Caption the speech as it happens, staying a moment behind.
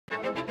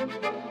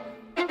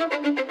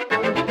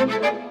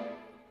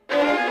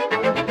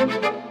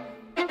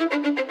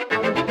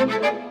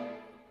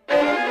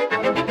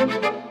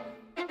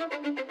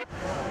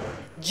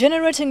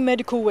Generating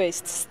medical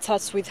waste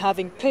starts with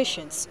having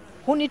patients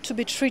who need to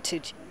be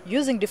treated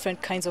using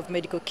different kinds of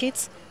medical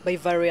kits by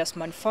various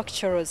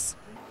manufacturers.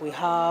 We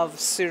have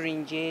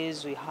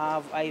syringes, we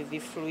have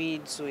IV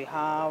fluids, we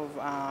have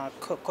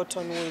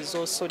cotton wool is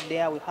also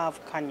there, we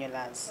have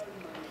cannulas.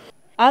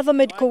 Other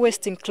medical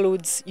waste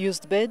includes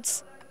used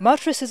beds,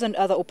 mattresses and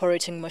other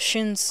operating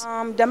machines.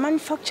 The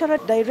manufacturer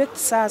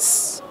directs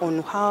us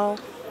on how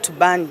to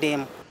burn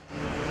them.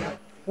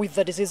 With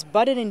the disease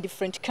burden in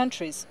different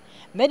countries,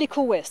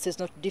 medical waste is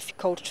not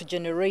difficult to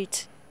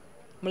generate.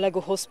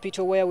 Mulago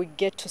Hospital, where we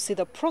get to see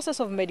the process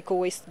of medical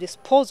waste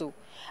disposal,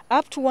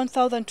 up to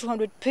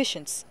 1,200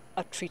 patients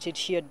are treated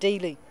here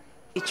daily.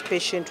 Each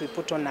patient we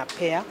put on a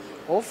pair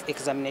of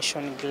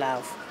examination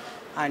glove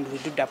and we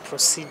do the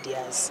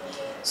procedures.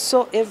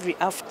 So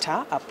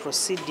after a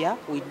procedure,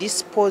 we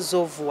dispose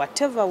of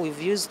whatever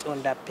we've used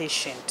on the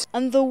patient.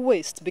 And the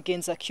waste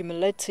begins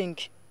accumulating.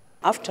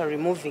 After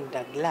removing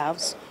the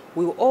gloves,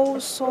 we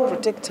also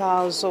protect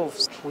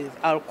ourselves with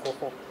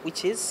alcohol,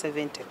 which is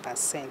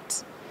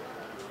 70%,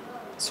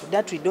 so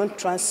that we don't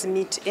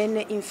transmit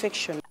any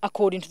infection.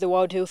 According to the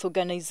World Health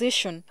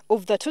Organization,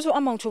 of the total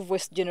amount of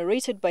waste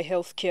generated by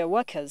healthcare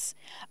workers,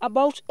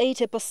 about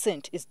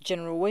 80% is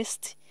general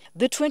waste.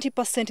 The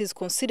 20% is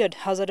considered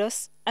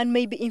hazardous and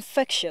may be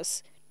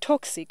infectious,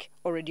 toxic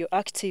or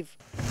radioactive.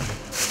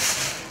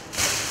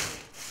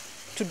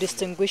 To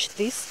distinguish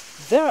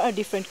this, there are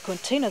different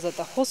containers at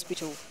the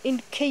hospital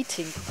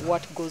indicating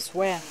what goes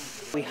where.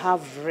 We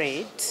have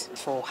red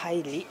for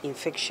highly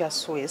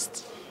infectious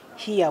waste.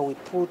 Here we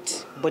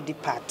put body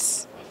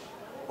parts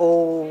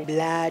or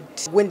blood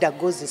when the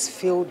gauze is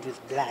filled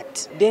with blood.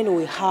 Then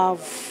we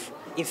have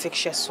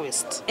infectious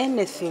waste.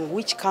 Anything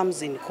which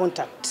comes in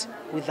contact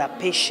with a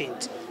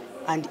patient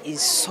and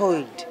is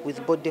soiled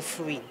with body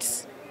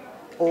fluids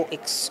or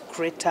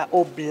excreta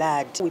or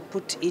blood, we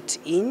put it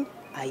in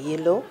a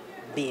yellow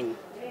bin.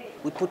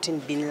 We put in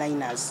bin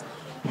liners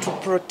to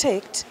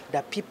protect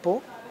the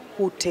people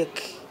who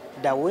take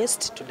the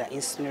waste to the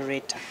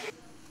incinerator.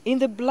 In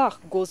the black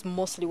goes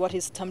mostly what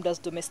is termed as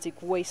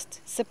domestic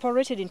waste,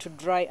 separated into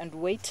dry and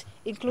wet,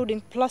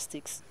 including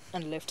plastics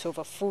and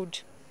leftover food.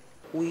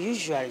 We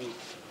usually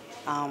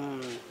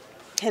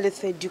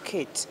health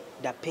educate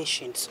the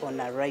patients on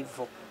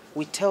arrival.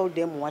 We tell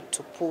them what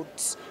to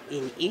put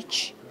in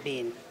each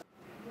bin.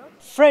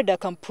 Freda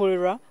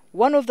Kampulira,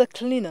 one of the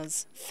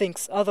cleaners,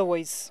 thinks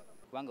otherwise.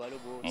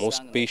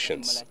 Most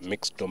patients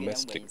mix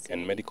domestic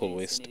and medical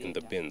waste in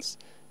the bins,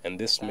 and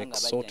this makes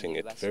sorting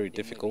it very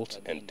difficult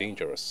and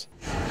dangerous.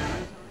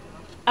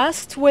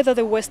 Asked whether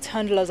the waste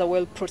handlers are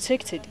well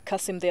protected,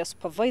 Kasim, their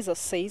supervisor,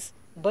 says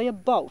by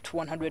about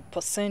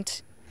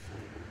 100%.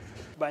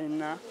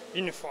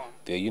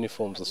 Their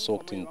uniforms are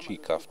soaked in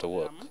cheek after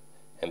work,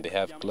 and they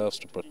have gloves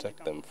to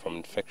protect them from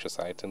infectious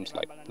items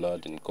like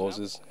blood and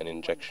gauzes and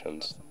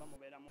injections.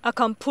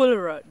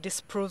 Akampulira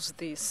disproves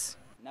this.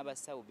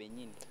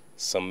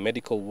 Some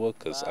medical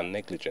workers are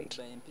negligent.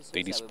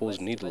 They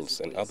dispose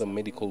needles and other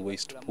medical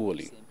waste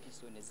poorly.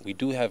 We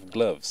do have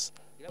gloves,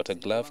 but a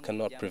glove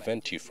cannot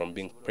prevent you from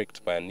being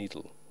pricked by a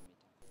needle.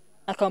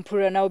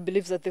 Akampulira now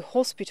believes that the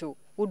hospital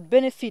would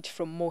benefit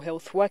from more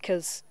health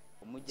workers.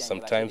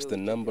 Sometimes the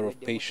number of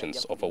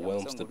patients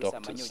overwhelms the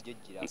doctors,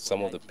 and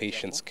some of the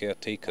patients'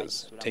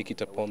 caretakers take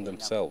it upon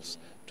themselves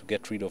to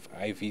get rid of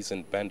IVs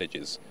and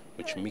bandages,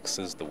 which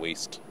mixes the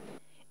waste.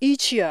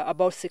 Each year,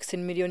 about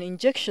 16 million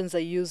injections are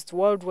used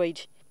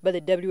worldwide, but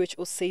the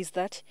WHO says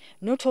that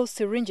not all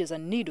syringes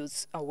and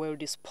needles are well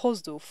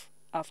disposed of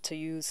after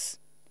use.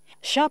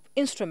 Sharp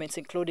instruments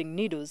including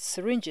needles,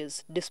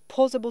 syringes,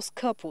 disposable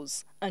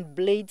scalpels and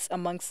blades,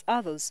 amongst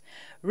others,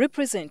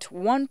 represent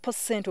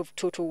 1% of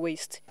total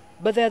waste,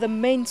 but they are the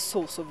main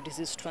source of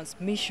disease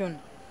transmission.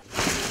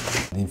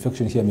 The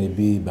infection here may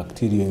be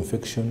bacterial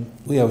infection.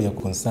 Where we are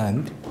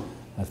concerned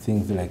are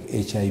things like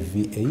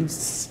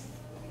HIV/AIDS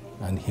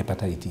and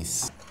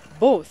hepatitis.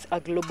 Both are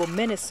global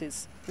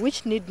menaces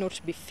which need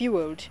not be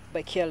fueled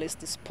by careless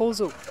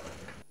disposal.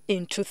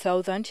 In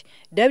 2000,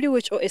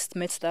 WHO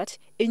estimates that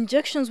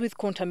injections with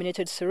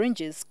contaminated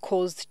syringes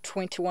caused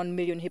 21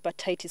 million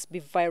hepatitis B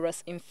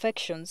virus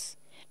infections,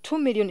 2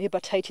 million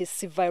hepatitis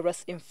C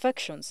virus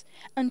infections,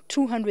 and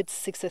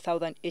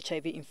 260,000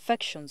 HIV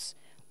infections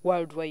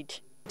worldwide.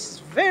 It's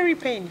very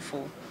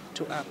painful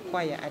to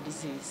acquire a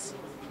disease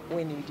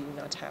when you do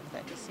not have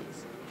that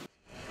disease.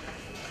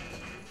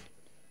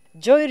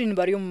 Joy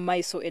Rinbarium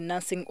Maiso, a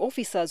nursing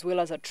officer as well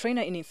as a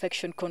trainer in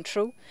infection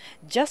control,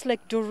 just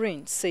like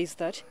Doreen, says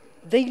that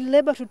they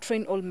labor to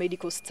train all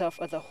medical staff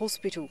at the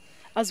hospital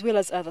as well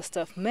as other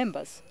staff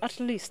members at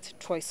least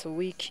twice a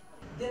week.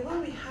 The way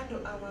we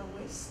handle our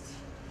waste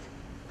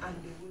and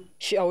the way...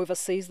 She, however,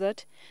 says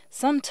that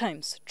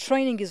sometimes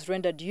training is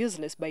rendered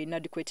useless by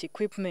inadequate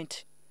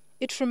equipment.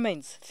 It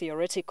remains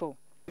theoretical.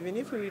 Even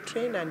if we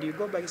train and you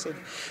go back and say,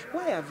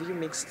 why have you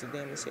mixed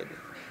them? He said,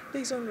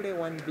 There's only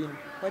one bin.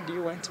 What do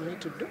you want me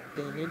to do?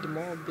 They need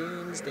more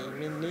bins, they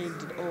may need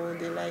all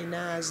the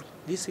liners,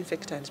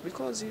 disinfectants,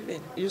 because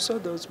even you saw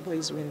those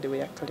boys when they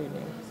were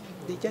cleaning,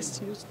 they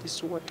just used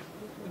this water.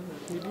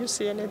 Did you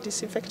see any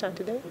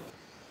disinfectant there?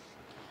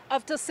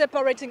 After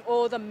separating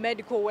all the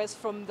medical waste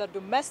from the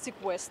domestic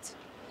waste,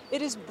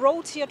 it is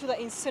brought here to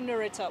the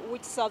incinerator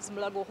which serves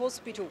Mulago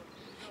Hospital.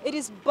 It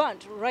is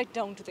burnt right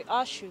down to the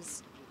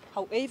ashes.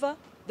 However,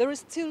 there is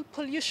still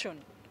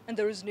pollution and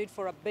there is need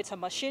for a better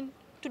machine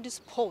to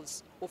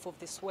dispose of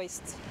this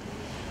waste.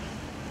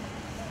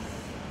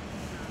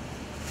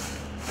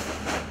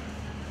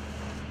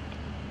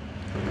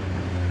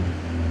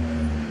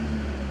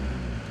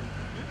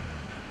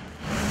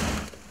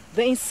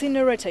 The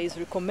incinerator is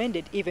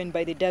recommended even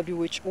by the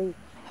WHO.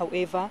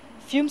 However,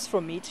 fumes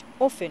from it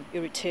often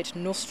irritate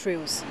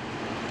nostrils.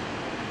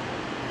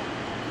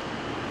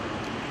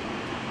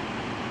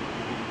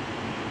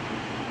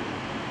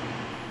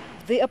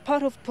 They are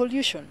part of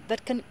pollution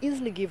that can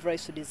easily give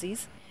rise to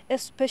disease,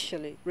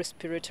 especially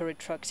respiratory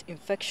tract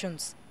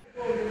infections.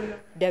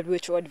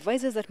 WHO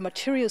advises that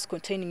materials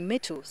containing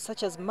metals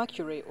such as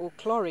mercury or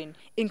chlorine,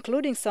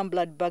 including some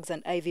blood bags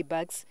and IV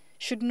bags,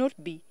 should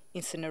not be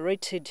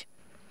incinerated.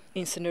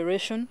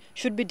 Incineration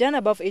should be done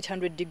above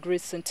 800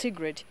 degrees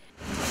centigrade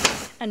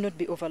and not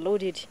be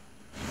overloaded.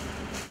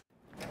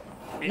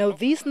 Now,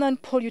 this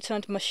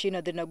non-pollutant machine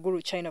at the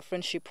Naguru China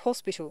Friendship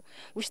Hospital,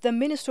 which the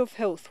Minister of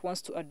Health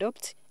wants to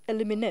adopt,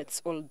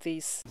 eliminates all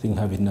this. I think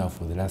I have it now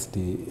for the last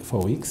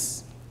 4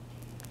 weeks.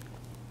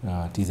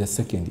 It is the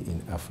second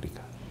in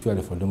Africa,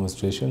 purely for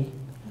demonstration.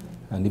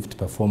 And if it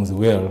performs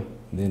well,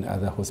 then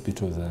other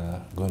hospitals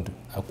are going to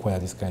acquire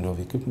this kind of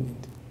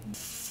equipment.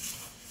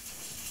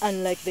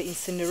 Unlike the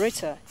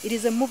incinerator, it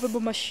is a movable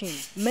machine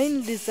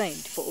mainly designed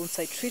for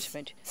on-site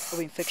treatment of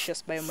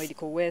infectious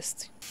biomedical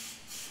waste.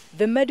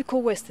 The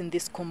medical waste in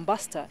this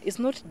combustor is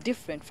not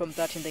different from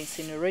that in the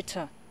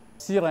incinerator.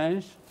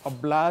 Syringe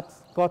of blood,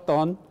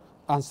 cotton,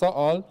 and so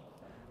on,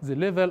 the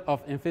level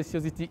of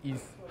infectiosity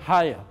is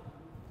higher.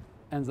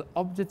 And the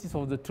objective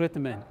of the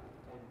treatment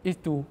is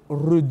to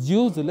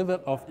reduce the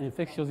level of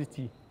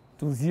infectiosity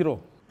to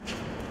 0.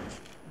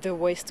 The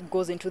waste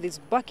goes into these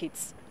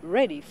buckets,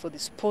 ready for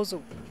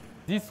disposal.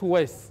 This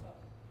waste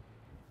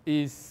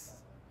is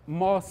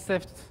more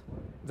safe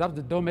than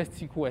the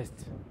domestic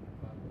waste.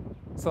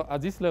 So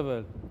at this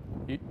level,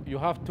 you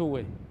have two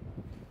ways.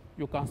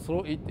 You can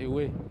throw it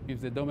away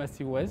with the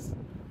domestic waste,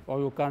 or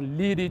you can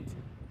leave it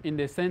in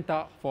the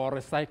center for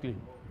recycling.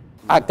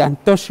 I can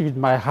touch it with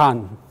my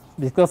hand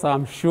because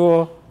I'm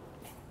sure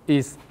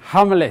it's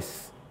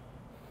harmless.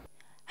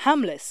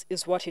 Harmless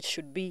is what it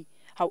should be.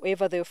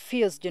 However, there are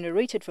fears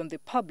generated from the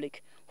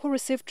public who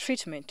receive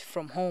treatment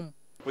from home.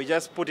 We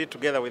just put it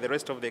together with the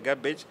rest of the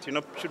garbage.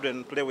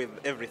 Children play with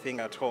everything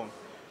at home.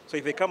 So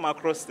if they come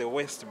across the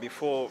waste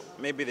before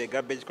maybe the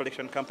garbage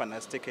collection company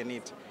has taken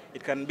it,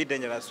 it can be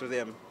dangerous to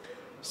them.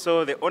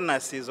 So the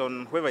onus is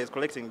on whoever is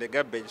collecting the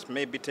garbage,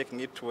 maybe taking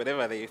it to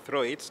wherever they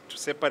throw it, to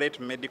separate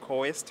medical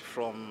waste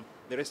from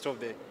the rest of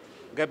the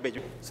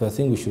garbage. So I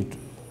think we should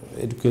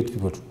educate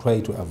people to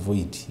try to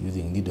avoid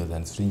using needles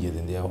and syringes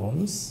in their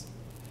homes.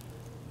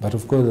 But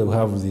of course, we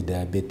have the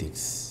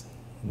diabetics.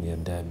 They are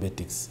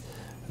diabetics.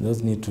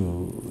 Those need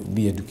to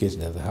be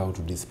educated as how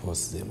to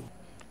dispose them.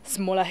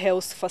 Smaller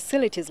health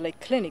facilities like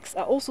clinics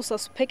are also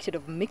suspected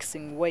of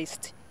mixing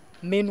waste.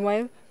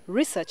 Meanwhile,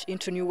 research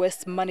into new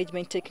waste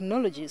management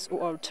technologies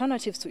or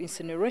alternatives to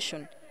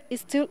incineration is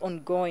still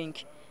ongoing,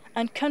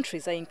 and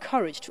countries are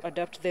encouraged to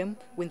adapt them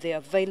when they are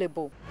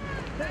available.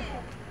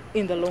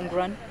 In the long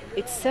run,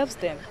 it saves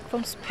them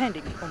from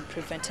spending on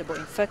preventable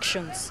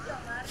infections.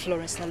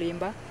 Florence,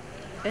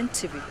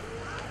 NTV.